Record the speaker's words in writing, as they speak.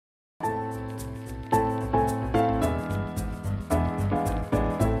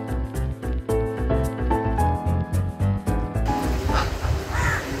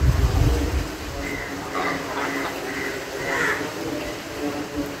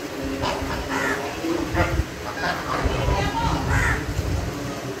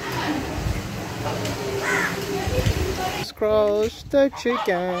crush the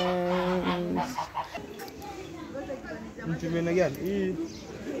chickens. Mtumena gani? Hii.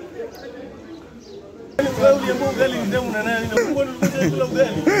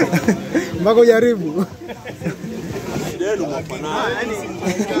 Mbako jaribu.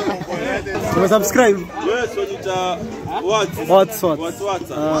 Subscribe. Yes, wajita What's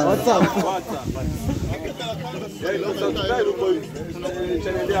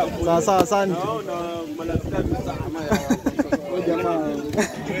Sasa asante.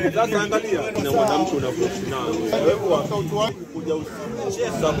 Sasa angalia kuna mwanamke unapoishi naye. Wewe kuja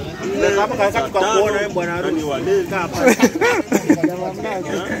usicheza. Kama tukakuona wewe bwana harusi wale hapa.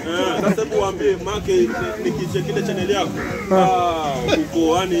 Sasa muambie make nikichekile channel yako.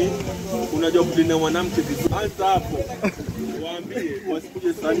 Uko yani unajua kulinda mwanamke vizuri. Hata hapo waambie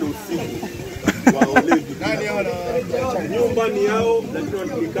wasikuje sana usiku. Waolevi. Nani hao nyumbani yao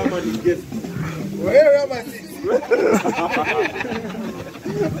lakini kama ni guest. Wewe ama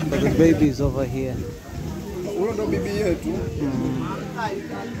the babies over here. Huyo ndo bibi yetu.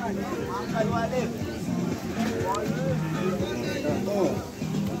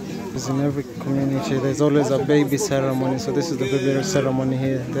 In every community, there's always a baby ceremony. So this is the baby ceremony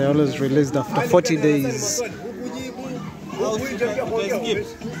here. They always released after 40 days.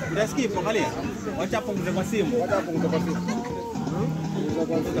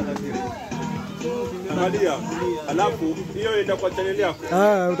 Angalia, alafu hiyo itakuwa channel yako.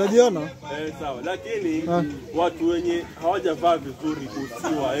 Utajiona? Sawa, lakini watu wenye hawajavaa vizuri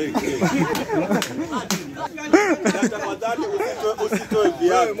usiwaeke. Tafadhali usitoe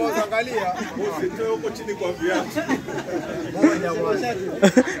viatu. Angalia, usitoe huko chini kwa viatu.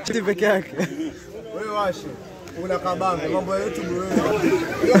 Chini peke yake. Wewe washe. Una kabanga mambo ya YouTube wewe.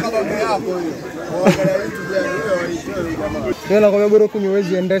 Hiyo kabanga yako hiyo. Waangalia YouTube ya wewe waitoe jamaa. Wewe unakwambia bora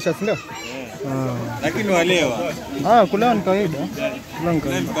kunyewezi endesha, si ndio? Lakini walewa. Kulewa ni kawaida. Kulewa ni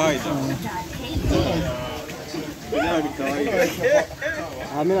kawaida.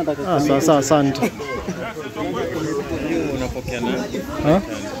 Mimi nataka. Sawa, asante. Unapokea nani?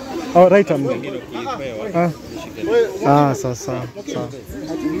 Right hand. Sawa.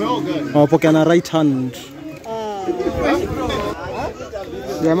 Unapokea na right hand.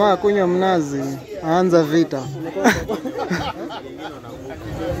 Jamaa kunywa mnazi, aanza vita.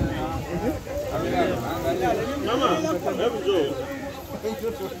 Mama, hebu njoo.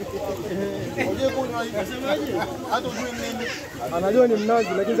 Anajua ni mnazi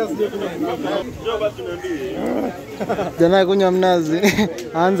lakini sasa sije kunywa. Njoo basi niambie. Jamaa kunywa mnazi,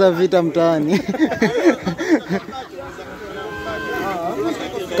 aanza vita mtaani.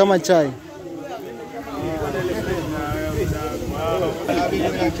 Kama chai.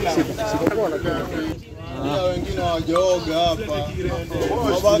 Wengine wajoga hapa.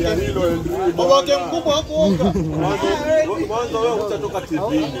 Babake mkubwa hakuoga. Mwanzo wewe utatoka TV.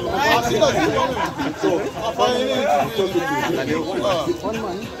 Afanye nini?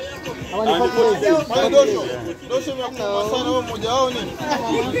 Dosho mkubwa sana wewe mmoja wao nini?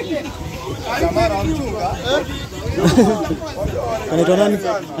 Jamara mchunga.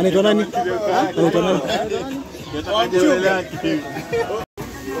 Anaitwa nani?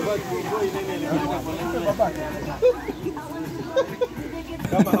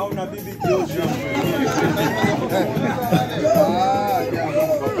 Kama hauna bibi Joshua.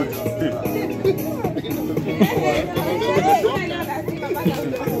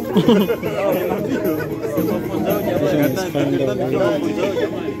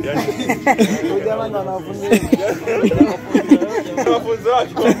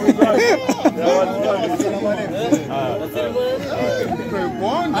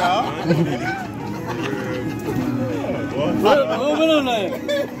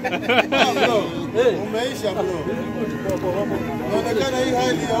 Umeisha bro. Unaonekana hii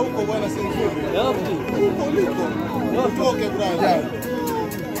hali ya huko bwana si nzuri. Huko liko. Utoke brother.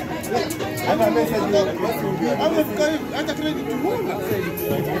 Ana message hapo karibu hata credit huna.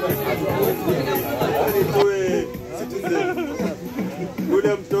 Wewe citizen.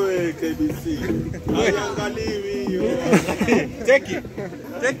 Ule mtoe KBC. Haiangaliwi hiyo.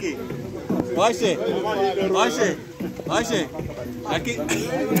 Teki. Washe. Lakini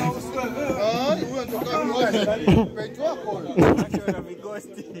huyo anatoka kwa peti wako. Acha na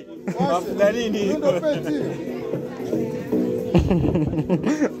vigosti. Wafuga nini? Ndio peti.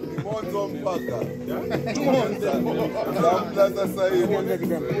 Mwanzo mpaka. Sasa hivi.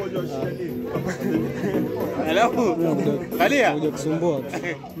 Alafu kalia Kuja kusumbua.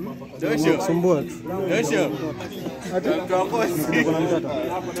 Dosho. Tuangozi. Kuna mtoto.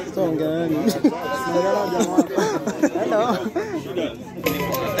 Songa yani. Hello.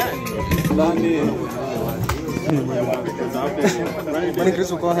 Ndani.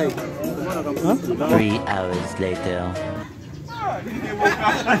 Chris uko hai? 3 hours later.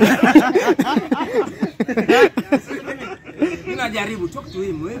 Jaribu talk to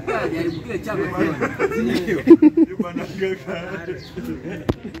him. Wewe jaribu kile chako kione.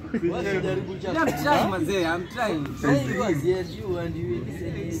 I'm trying mazee, I'm trying. He was yes you and you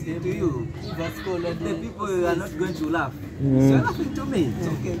listen to you. That's cool and the people are not going to laugh. So you're laughing to me. It's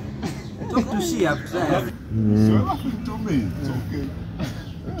okay. Talk to she, I'm trying. So you're laughing to me. It's okay.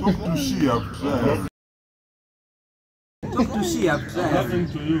 Talk to she, I'm trying. Talk to she, I'm trying. Nothing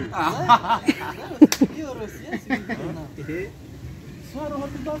to you.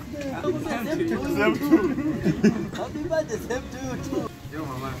 Happy birthday. Same too. Happy birthday, same to you too. Yo,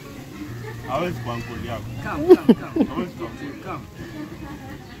 mama. Hawezi kuankoli yako. Come. Hawezi kuankoli. Come.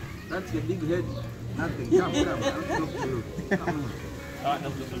 That's your big head. Nothing. Come. I'll talk to you. Come on.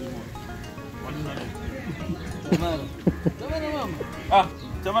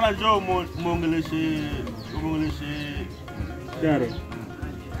 Chamana njoo muongeleshe Garo.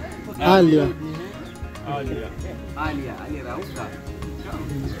 Alia Rauka.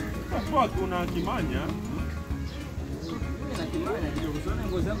 Kwa kuna Kimanya. Mimi na Kimanya kidogo sana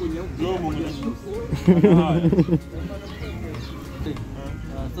ngozi yangu nyeupe. Njoo muongeleshe.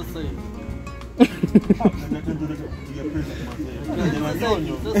 Sasa hivi.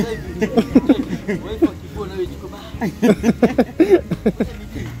 Wewe kwa kifua na wewe jiko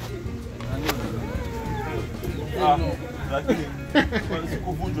Lakini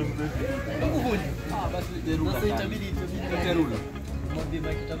sikuvunjwa kuvunja. Basi deruka. Sasa itabidi deruka. Mwambie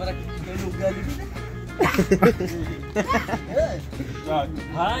Mike tabara kidogo ugali.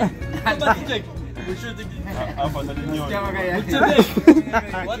 Hai. Hata kicheki. hapa talinyonya.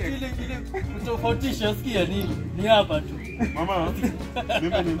 Watu ile kutofautisha sikia ni hapa tu. Mama,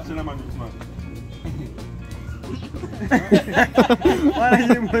 mimi ni msichana mani msmart. Wala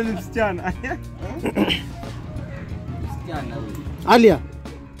yeye ni msichana. Alia.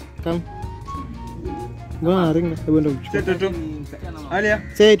 Come. Mbona ringa? Hebu ndo mchukue. Toto. Alia.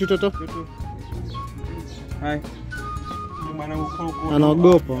 Say tu toto. Hai. Mwana ukoko.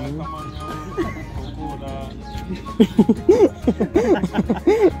 Anaogopa.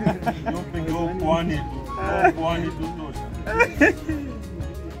 Pwani tu tosha.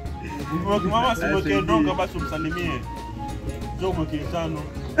 Mama simweke ndonga basi umsalimie. Njoo mweke tano.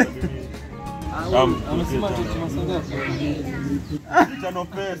 Amesema tumasanga. Tano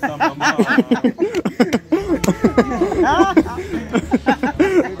pesa mama.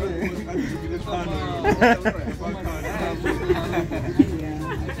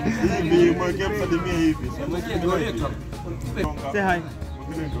 Hivi mweke msalimie hivi. Mweke goreto. Say hi.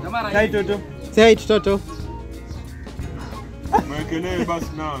 Hi Toto. Say hi Toto. Mwekelee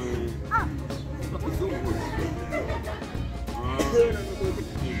basi nawe.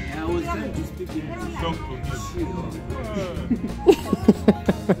 I was trying to speak in Talk to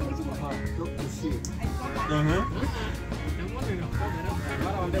me.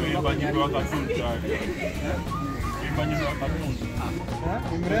 Mbanyizi wa katunzi tayari. Mbanyizi wa katunzi.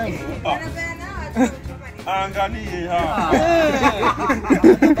 Mrembo. Angalie hapa.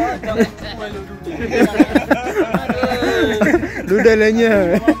 Dude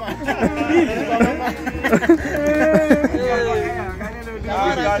lenyewe.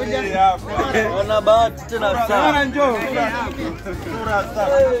 Angalie hapa. Ona bahati tena sana. Njoo. Sura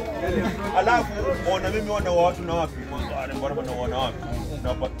safi. Alafu ona mimi wana watu na wapi? Mbona wana wapi?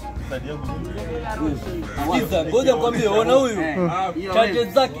 Na side yangu. Kiza, ngoja nikwambie ona huyu. Chache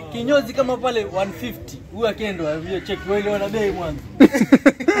zake kinyozi kama pale 150. Huyu akendo, check wale wana bei mwanzo.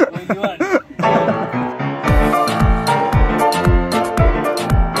 Wale wana.